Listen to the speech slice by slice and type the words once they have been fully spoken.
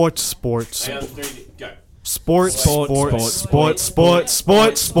Sports. Go. Sports.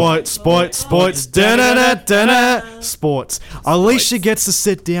 Sports. Alicia gets to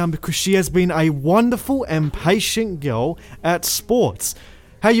sit down because she has been a wonderful and patient girl at sports.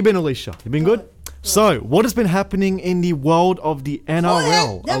 How you been, Alicia? You been good? So, what has been happening in the world of the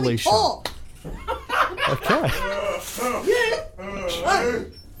NRL, Alicia? Okay.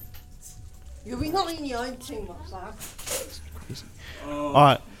 You'll be not in your own team, Mark. All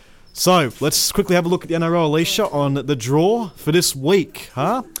right. So, let's quickly have a look at the NRL, Alicia, on the draw for this week,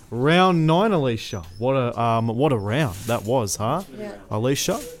 huh? Round 9, Alicia. What a round that was, huh? Yeah.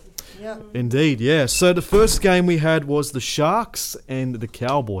 Alicia? Yeah. Indeed, yeah. So, the first game we had was the Sharks and the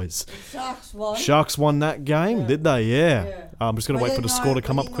Cowboys. The Sharks won. Sharks won that game, did they? Yeah. Yeah. I'm just going to wait for the score to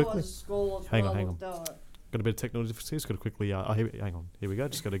come up know quickly. what the score was Hang when on, I hang on. looked at it. Got a bit of technical difficulties. Got to quickly, hang on. Here we go.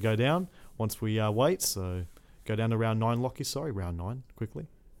 Just got to go down once we wait. So, go down to round 9, Lockie. Sorry, round 9, quickly.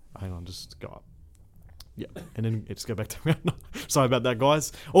 Hang on, just go up. Yeah, and then just go back to round 9. Sorry about that,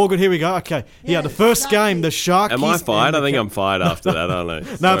 guys. All good, here we go. Okay, yeah, the first game, the Sharkies... Am I fired? I think I'm fired after that, aren't I?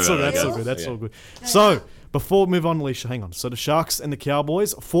 No, that's all good. That's all good. So, before we move on, Alicia, hang on. So, the Sharks and the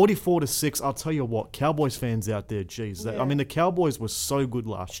Cowboys, 44-6. I'll tell you what, Cowboys fans out there, geez. I mean, the Cowboys were so good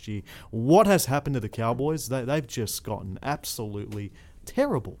last year. What has happened to the Cowboys? They've just gotten absolutely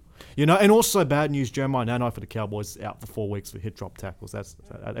terrible. You know, and also bad news, Jeremiah Nanai for the Cowboys is out for 4 weeks for hit drop tackles.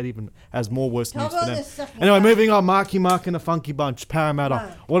 That even has more worse news for them. Anyway, moving on, Marky Mark and the Funky Bunch,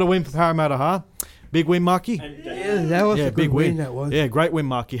 Parramatta. What a win for Parramatta, huh? Big win, Marky? Yeah, that was a big good win. That was. Yeah, great win,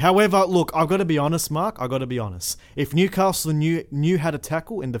 Marky. However, look, I've got to be honest, Mark. I've got to be honest. If Newcastle knew how to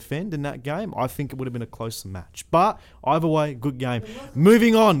tackle and defend in that game, I think it would have been a closer match. But either way, good game.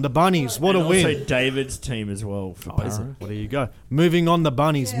 Moving on, the Bunnies. What a win. Also David's team as well. For Is it? Well, there you go. Moving on, the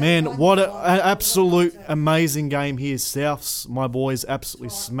Bunnies. Man, what an absolute amazing game here. Souths, my boys, absolutely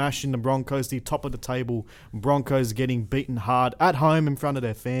smashing the Broncos. The top of the table. Broncos getting beaten hard at home in front of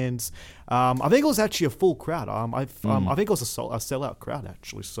their fans. I think it was actually a full crowd. I think it was a sellout crowd,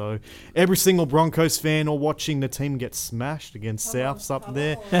 actually. So every single Broncos fan or watching the team get smashed against Souths up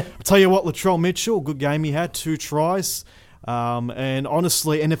there. I'll tell you what, Latrell Mitchell, good game he had, 2 tries. And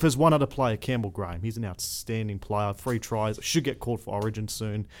honestly, and if there's one other player, Campbell Graham, he's an outstanding player, 3 tries, should get called for Origin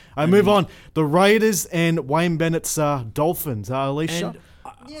soon. Move on, the Raiders and Wayne Bennett's Dolphins, Alicia.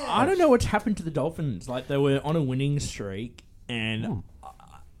 I don't know what's happened to the Dolphins. Like, they were on a winning streak, and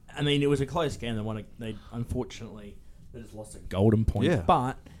I mean, it was a close game. They unfortunately just lost a golden point. Yeah.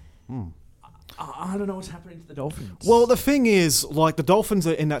 But I don't know what's happening to the Dolphins. Well, the thing is, like, the Dolphins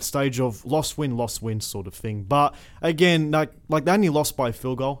are in that stage of lost win sort of thing. But again, like they only lost by a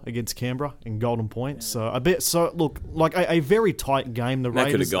field goal against Canberra in golden point. So look, like a very tight game. The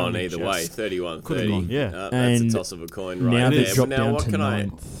Raiders could have gone either way, 31-30. Yeah. That's And a toss of a coin right now there. they've dropped But now down what to can I...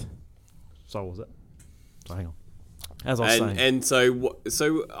 9th. So was it? So hang on. As I was saying. And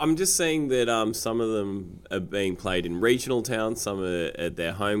so I'm just saying that some of them are being played in regional towns, some are at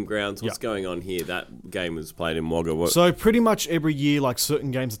their home grounds. What's going on here? That game was played in Wagga. So pretty much every year, like, certain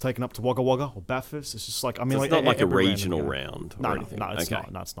games are taken up to Wagga Wagga or Bathurst. It's just like, I mean, so like, it's not like a every regional random round or No, anything. it's Okay.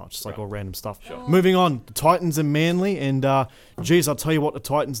 not. No, it's not. Just like all random stuff. Sure. Moving on, the Titans and Manly. And, geez, I'll tell you what, the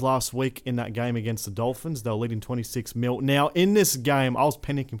Titans last week in that game against the Dolphins, they were leading 26-0. Now, in this game, I was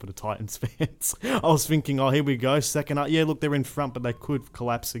panicking for the Titans fans. I was thinking, oh, here we go. Second up. Yeah, look, they're in front, but they could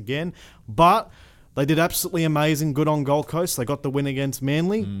collapse again. But they did absolutely amazing. Good on Gold Coast. They got the win against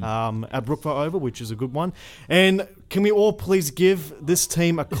Manly at Brookville Oval, which is a good one. And can we all please give this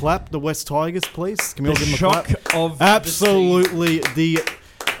team a clap, the West Tigers, please? Can we all give them a clap? Of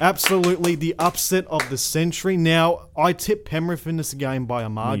Absolutely the upset of the century. Now, I tipped Penrith in this game by a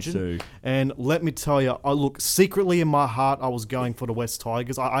margin. Me too. And let me tell you, secretly in my heart, I was going for the West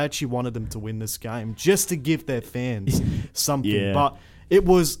Tigers. I actually wanted them to win this game just to give their fans something. Yeah. But it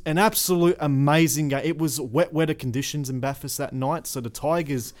was an absolute amazing game. It was wetter conditions in Bathurst that night, so the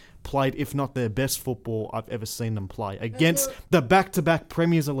Tigers played, if not their best football I've ever seen them play, against the back-to-back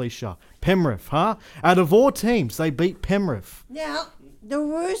premiers, Alicia. Penrith, huh? Out of all teams, they beat Penrith. Now, the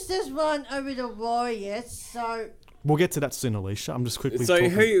Roosters won over the Warriors, so... We'll get to that soon, Alicia. I'm just quickly So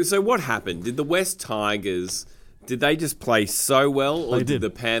talking. So what happened? Did the West Tigers... Did they just play so well, or did the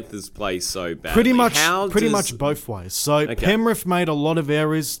Panthers play so badly? Pretty much both ways. So Okay. Penrith made a lot of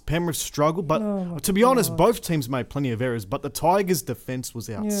errors. Penrith struggled, but to be honest, both teams made plenty of errors. But the Tigers' defense was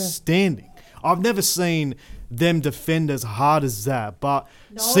outstanding. I've never seen them defend as hard as that. But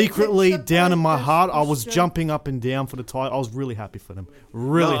secretly, down in my heart, I was jumping up and down for the Tigers. I was really happy for them.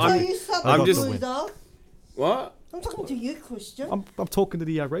 Really happy. I'm just... What? I'm talking to you, Christian. I'm talking to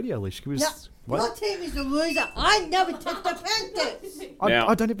the radio, Alicia. Can we just wait? Your team is the loser. I never tipped the Panthers.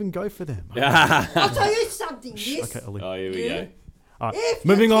 I don't even go for them. I'll tell you something, Okay, Alicia. Oh, here we go. All right. If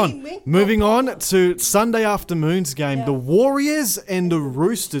your team wins, Moving on to Sunday afternoon's game, the Warriors and the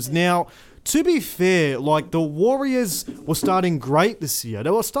Roosters. Now, to be fair, like the Warriors were starting great this year. They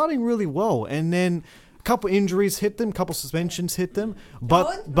were starting really well, and then a couple injuries hit them, a couple suspensions hit them.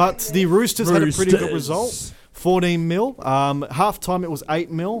 But the Roosters had a pretty good result. 14 mil. Half time it was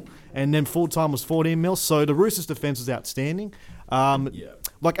 8 mil, and then full time was 14 mil. So the Roosters' defense was outstanding.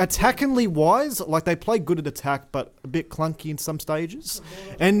 Like attackingly wise, like they played good at attack, but a bit clunky in some stages.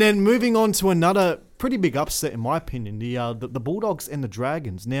 And then moving on to another pretty big upset, in my opinion, the Bulldogs and the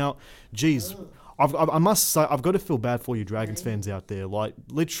Dragons. Now, geez, I must say I've got to feel bad for you Dragons fans out there. Like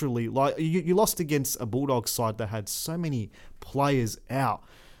literally, like you lost against a Bulldogs side that had so many players out.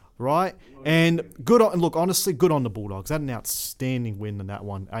 Right? And honestly, good on the Bulldogs. They had an outstanding win in that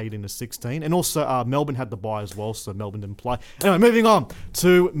one, 18-16. And also, Melbourne had the bye as well, so Melbourne didn't play. Anyway, moving on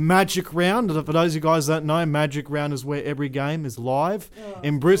to Magic Round. For those of you guys that don't know, Magic Round is where every game is live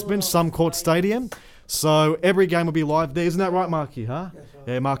in Brisbane, Suncorp Stadium. So every game will be live there. Isn't that right, Marky, huh?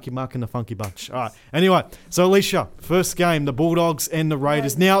 Yeah, Mark and the Funky Bunch. All right. Anyway, so Alicia, first game, the Bulldogs and the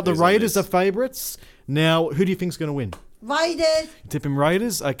Raiders. Now, the Raiders are favourites. Now, who do you think's going to win? Raiders. Tipping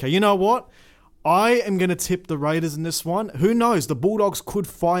Raiders? Okay, you know what? I am going to tip the Raiders in this one. Who knows? The Bulldogs could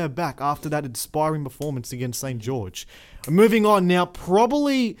fire back after that inspiring performance against St. George. Moving on now,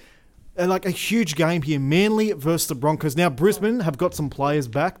 probably like a huge game here. Manly versus the Broncos. Now, Brisbane have got some players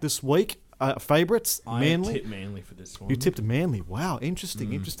back this week. Favourites, Manly. I tipped Manly for this one. You tipped Manly. Wow,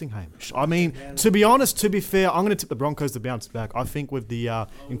 interesting, Hamish. I mean, to be honest, to be fair, I'm going to tip the Broncos to bounce back. I think with the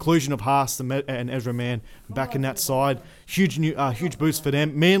inclusion of Haas and Ezra Mann back in that side, huge boost for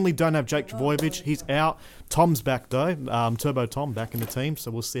them. Manly don't have Jake Trbojevic. He's out. Tom's back though, Turbo Tom back in the team, so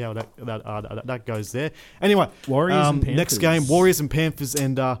we'll see how that goes there. Anyway, Warriors and Panthers. Next game, Warriors and Panthers,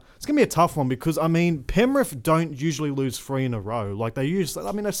 and it's gonna be a tough one because I mean Penrith don't usually lose 3 in a row. Like they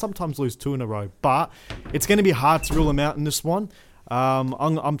sometimes lose 2 in a row, but it's gonna be hard to rule them out in this one.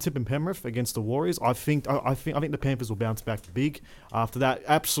 I'm tipping Penrith against the Warriors. I think the Panthers will bounce back big after that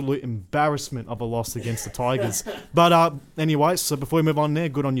absolute embarrassment of a loss against the Tigers. But anyway, so before we move on there,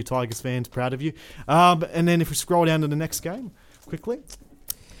 good on you Tigers fans, proud of you. And then if we scroll down to the next game quickly.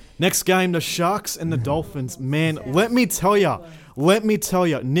 Next game, the Sharks and the Dolphins. Man, let me tell you,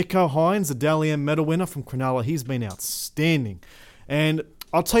 Nico Hines, the Dally M medal winner from Cronulla, he's been outstanding. And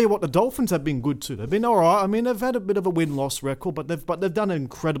I'll tell you what, the Dolphins have been good too. They've been all right. I mean, they've had a bit of a win-loss record, but they've done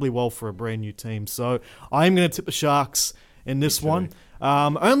incredibly well for a brand new team. So I am going to tip the Sharks in this one.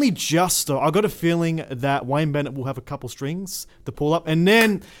 Only just though, I got a feeling that Wayne Bennett will have a couple strings to pull up, and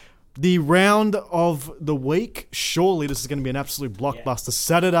then the round of the week. Surely this is going to be an absolute blockbuster. Yeah.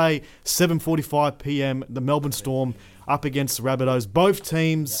 Saturday, 7:45 p.m. The Melbourne Storm up against the Rabbitohs. Both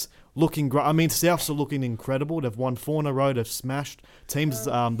teams. Yeah. Looking great. I mean, Souths are looking incredible. They've won 4 in a row. They've smashed teams.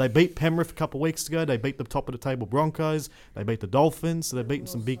 They beat Penrith a couple of weeks ago. They beat the top of the table Broncos. They beat the Dolphins. So they've beaten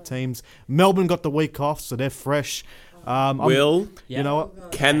some big teams. Melbourne got the week off, so they're fresh. You know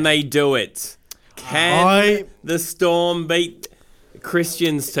what? Can they do it? Can the Storm beat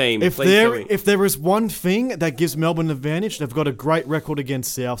Kristian's team? If there is one thing that gives Melbourne an advantage, they've got a great record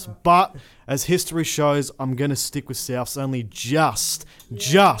against Souths. But as history shows, I'm going to stick with Souths only just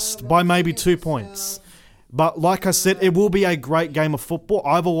by maybe 2 points. But like I said, it will be a great game of football.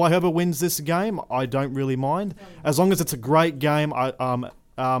 Whoever wins this game, I don't really mind. As long as it's a great game, as long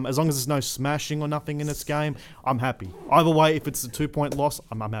as there's no smashing or nothing in this game, I'm happy. Either way, if it's a 2-point loss,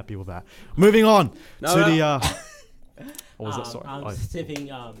 I'm happy with that. Moving on the... What was that? Sorry. I'm tipping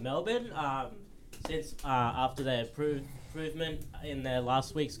Melbourne since after their improvement in their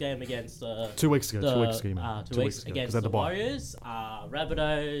last week's game against 2 weeks ago. 2 weeks against the Warriors,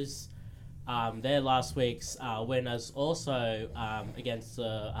 Rabbitohs. Their last week's winners also against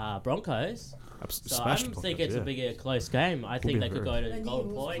the Broncos. So I don't think it's a big close game. I think they could go to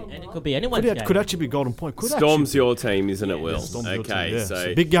Golden Point, and it could be anyone's game. Could actually be Golden Point. Storm's your team, isn't it, Will? Okay,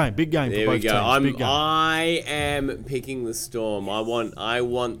 so big game for there both we go. teams. I am picking the Storm. I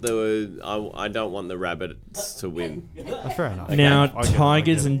don't want the Rabbits to win. Fair enough. Now,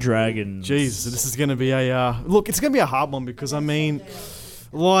 Tigers and Dragons. Jeez, this is going to be it's going to be a hard one because I mean.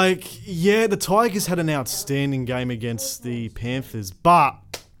 The Tigers had an outstanding game against the Panthers, but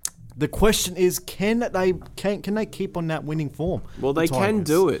the question is, can they keep on that winning form? Well, they can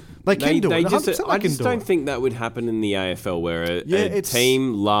do it. They can do it. I just don't think that would happen in the AFL, where a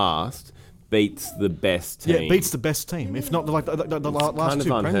team last beats the best team. Yeah, beats the best team. If not, the last kind of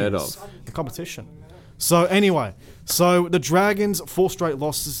two unheard premiers, of. the competition. So anyway, the Dragons, 4 straight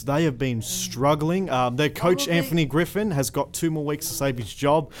losses. They have been struggling. Their coach, Anthony Griffin, has got 2 more weeks to save his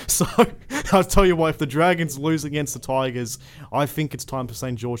job. So I'll tell you what, if the Dragons lose against the Tigers, I think it's time for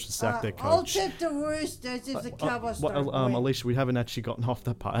St. George to sack their coach. I'll tip the Roosters if the Cowboys start winning. Alicia, we haven't actually gotten off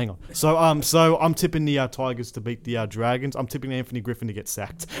that part. Hang on. So I'm tipping the Tigers to beat the Dragons. I'm tipping Anthony Griffin to get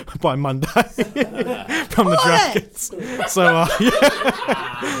sacked by Monday from the Dragons. So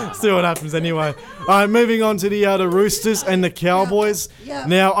yeah, see what happens anyway. All right, moving on to the Roosters and the Cowboys. Yeah.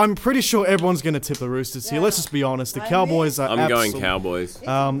 Now I'm pretty sure everyone's going to tip the Roosters here. Let's just be honest. The Cowboys are. I'm going Cowboys.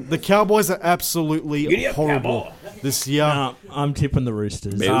 The Cowboys are absolutely horrible this year. No, I'm tipping the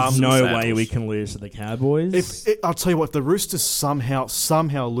Roosters. There's no way we can lose to the Cowboys. I'll tell you what, if the Roosters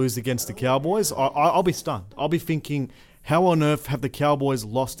somehow lose against the Cowboys, I'll be stunned. I'll be thinking, how on earth have the Cowboys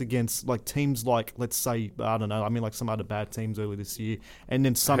lost against like teams like, let's say, I don't know, I mean like some other bad teams earlier this year, and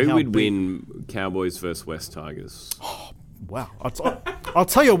then somehow Who would win Cowboys versus West Tigers? Wow. I'll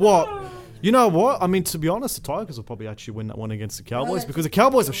tell you what. You know what? I mean, to be honest, the Tigers will probably actually win that one against the Cowboys because the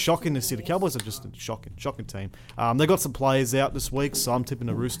Cowboys are shocking this year. The Cowboys are just a shocking team. They got some players out this week, so I'm tipping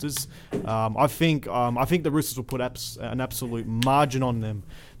the Roosters. I think the Roosters will put an absolute margin on them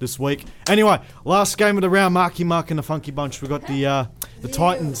this week. Anyway, last game of the round, Marky Mark and the Funky Bunch. We got the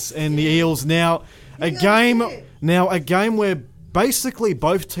Titans and the Eels now. A game where basically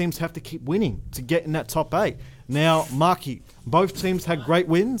both teams have to keep winning to get in that top 8. Now, Marky, both teams had great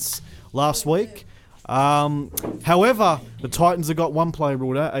wins last week. However, the Titans have got one player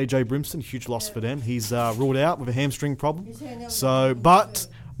ruled out, AJ Brimson, huge loss for them. He's ruled out with a hamstring problem. But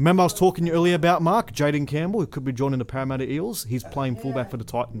remember I was talking earlier about Mark, Jaden Campbell, who could be joining the Parramatta Eels. He's playing fullback for the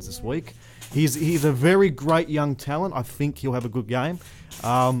Titans this week. He's a very great young talent. I think he'll have a good game.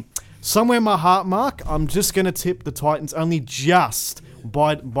 Somewhere in my heart, Mark, I'm just going to tip the Titans only just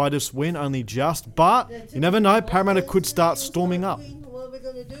by this win, only just. But you never know, Parramatta could start storming up. What are we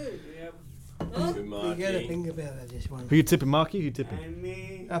going to do? Good You Marky. got to think about it, this one. Who you tipping, Marky? Who you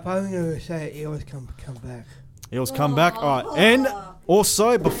tipping? I'm only going to say Eels come back. Eels come back. All right. And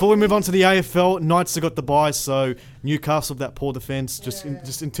also, before we move on to the AFL, Knights have got the bye, so Newcastle, that poor defence, just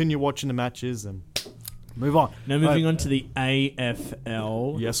continue watching the matches and move on. Now moving on to the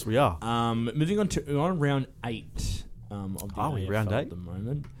AFL. Yes, we are. Moving on to round 8 of the AFL round 8? at the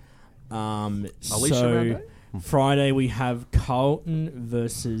moment. Alicia, round 8? Friday we have Carlton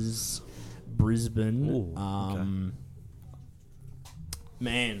versus Brisbane. Ooh, okay.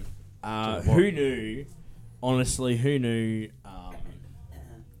 Man, who knew? Honestly, who knew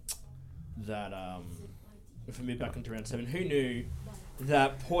that if we move back into round 7, who knew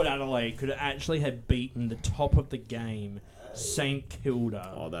that Port Adelaide could actually have beaten the top of the game, St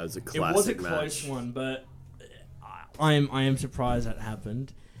Kilda? Oh, that was a classic match. It was a close one, but I am surprised that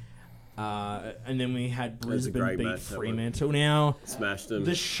happened. And then we had Brisbane beat Fremantle. Now, smashed them.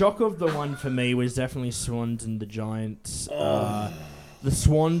 The shock of the one for me was definitely Swans and the Giants. The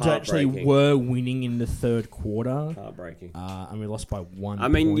Swans actually were winning in the third quarter. Heartbreaking. And we lost by 1 I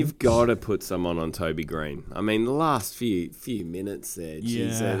mean, point. you've got to put someone on Toby Green. I mean, the last few minutes there,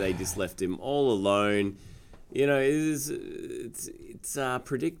 they just left him all alone. You know, it's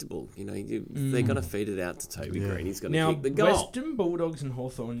predictable. You know, they're going to feed it out to Toby Green. He's going to kick the goal. Western Bulldogs and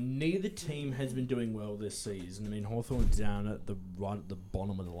Hawthorn, neither team has been doing well this season. I mean, Hawthorn's down at the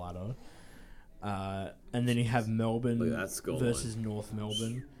bottom of the ladder. And then you have Melbourne versus North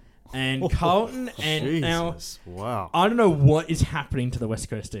Melbourne. And Carlton and now... Wow. I don't know what is happening to the West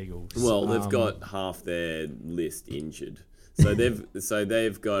Coast Eagles. Well, they've got half their list injured. So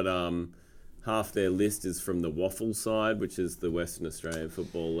they've got... half their list is from the Waffle side, which is the Western Australian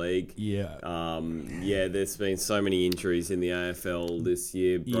Football League. Yeah. There's been so many injuries in the AFL this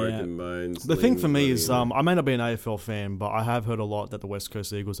year, broken bones. The thing for me is, I may not be an AFL fan, but I have heard a lot that the West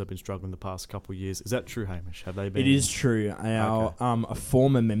Coast Eagles have been struggling the past couple of years. Is that true, Hamish? Have they been? It is true. Our a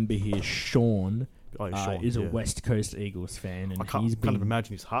former member here, Sean, is a West Coast Eagles fan, and I can't even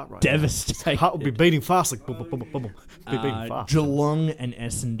imagine his heart right devastated. His heart would be beating fast, like boom, boom, boom, boom, boom. Beating fast. Geelong and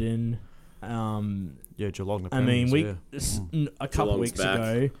Essendon. Geelong. I mean, a couple of weeks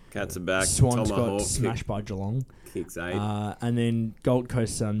ago, Cats are back. Swans Tomahawk got smashed by Geelong. Kicks 8. And then Gold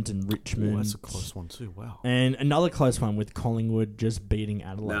Coast Suns and Richmond. That's a close one too. Wow. And another close one with Collingwood just beating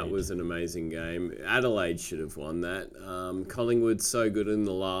Adelaide. That was an amazing game. Adelaide should have won that. Collingwood's so good in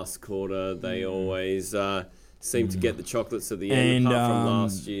the last quarter. They always seem to get the chocolates at the end, apart from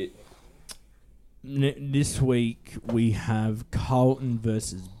last year. This week we have Carlton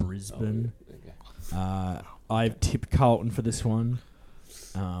versus Brisbane. Okay. I've tipped Carlton for this one.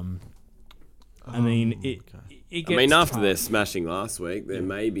 I mean, it gets after tough. their smashing last week, then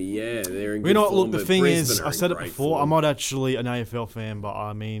maybe, they're in good You know, form, look, the but thing Brisbane is, are I in said it great before. form. I'm not actually an AFL fan, but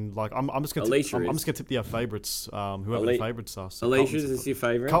I mean, like, I'm just gonna tip the favourites, whoever the favourites are. So Alicia, is this your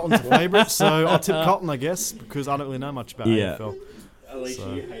favourite? Carlton's the favourite, so I'll tip Carlton, I guess, because I don't really know much about AFL.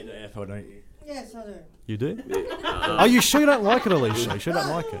 Alicia, you hate the AFL, don't you? Yes, I do. You do? Are you sure you don't like it, Alicia? You sure don't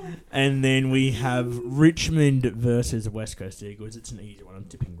like it? And then we have Richmond versus West Coast Eagles. It's an easy one. I'm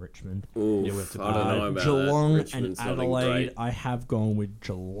tipping Richmond. Oof, I don't know about Geelong that. and Adelaide. I have gone with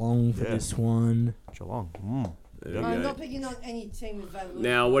Geelong for this one. Geelong. I'm not picking on any team with that.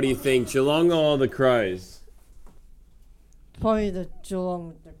 Now, what do you think, Geelong or the Crows? Probably the Geelong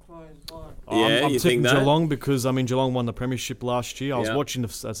with the Crows. Yeah, I'm you tipping think that? Geelong because Geelong won the premiership last year. I was watching I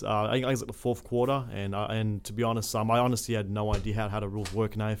think it was like the fourth quarter, and to be honest, I honestly had no idea how the rules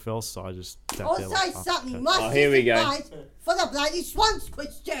work in AFL, so I just. I'll say something. Oh, here we go. For the bloody Swans,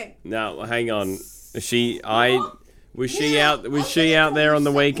 Kristian. No, hang on. Was she out there on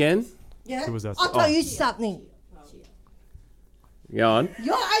the weekend? Yeah. Who was that? I'll tell you something. Go on.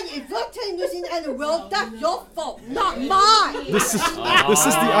 If your team was in the world, that's your fault, not mine. This is the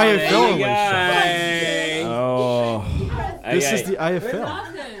AFL, Alicia. This is the AFL.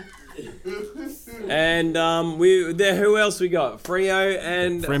 And who else we got?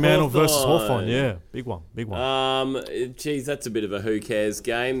 Fremantle versus Hawthorn. Yeah, big one. Geez, that's a bit of a who cares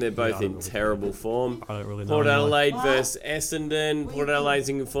game. They're both in terrible form. I don't really know. Port Adelaide versus Essendon. Port Adelaide's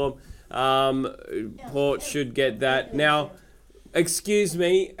in good form. Port should get that now. Excuse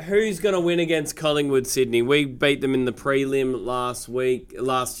me, who's going to win against Collingwood Sydney? We beat them in the prelim last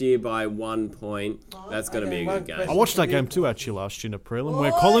year by 1 point. That's going to be a good game. I watched that game too, actually, last year in the prelim,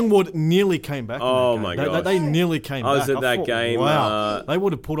 where Collingwood nearly came back. Oh, my God. They nearly came back. I was at that game. Wow. They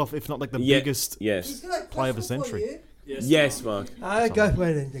would have pulled off, if not like the biggest play of the century. Yes, Mark. I go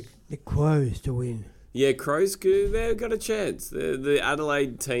for the Crows to win. Yeah, Crows, they've got a chance. The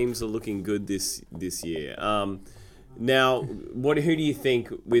Adelaide teams are looking good this year. Now, who do you think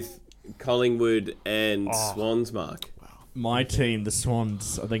with Collingwood and Swans, Mark? My team, the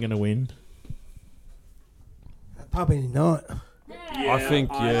Swans, are they going to win? Probably not. I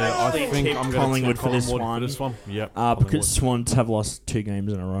think I'm Collingwood for this one. Yeah, because Swans have lost 2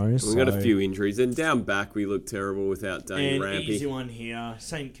 games in a row. We've got a few injuries, and down back we look terrible without Dane Rampy. Easy one here,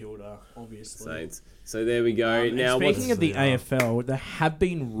 St Kilda, obviously. Saints. So there we go. Now, speaking of the AFL, there have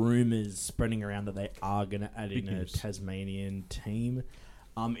been rumours spreading around that they are going to add in a Tasmanian team.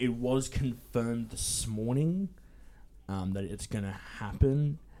 It was confirmed this morning that it's going to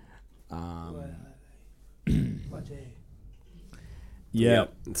happen. Yeah.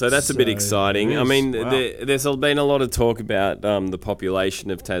 So that's a bit exciting. I mean, there's been a lot of talk about the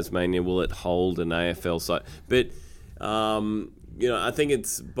population of Tasmania. Will it hold an AFL site? But, I think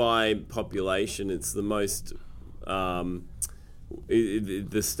it's by population. It's the most... the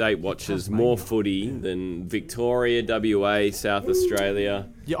state watches more footy than Victoria, WA, South Australia.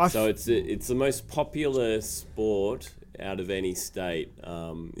 Yeah, so it's the most popular sport out of any state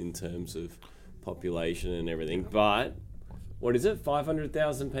in terms of population and everything. But... what is it?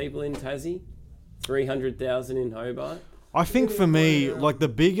 500,000 people in Tassie, 300,000 in Hobart. I think for me, the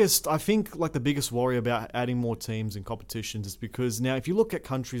biggest worry about adding more teams and competitions is because now, if you look at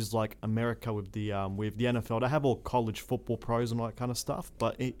countries like America with the NFL, they have all college football pros and all that kind of stuff.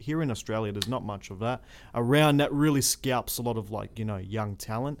 But here in Australia, there's not much of that around. That really scalps a lot of young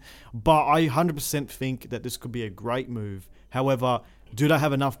talent. But I 100% think that this could be a great move. However, do they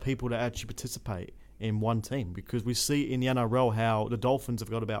have enough people to actually participate in one team? Because we see in the NRL how the Dolphins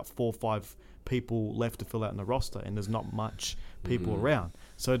have got about 4 or 5 people left to fill out in the roster, and there's not much people around.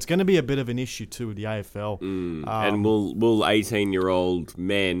 So it's going to be a bit of an issue too with the AFL. And will 18-year-old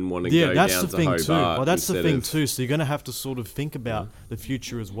men want to go down to Hobart? Well, that's the thing too. So you're going to have to sort of think about the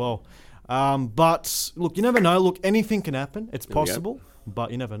future as well. But look, you never know. Look, anything can happen. It's possible,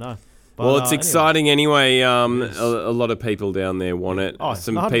 but you never know. But, it's exciting anyway. A lot of people down there want it.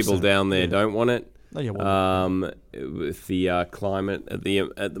 Some 100%. People down there don't want it. With the climate at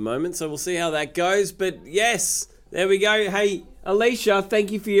the moment, so we'll see how that goes. But yes, there we go. Hey, Alicia, thank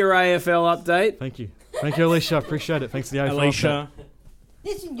you for your AFL update. Thank you, Alicia. I appreciate it. Thanks to the AFL. Alicia.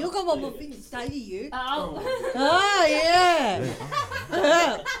 Listen, you got one more thing to say to you.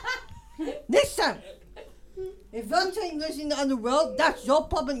 Listen, if your team lives in the underworld, that's your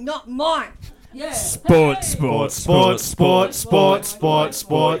problem, not mine. Yeah. Sports. Sports.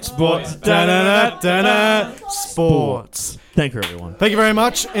 Thank you, everyone. Thank you very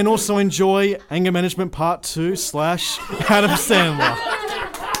much, and also enjoy Anger Management Part 2 / Adam Sandler.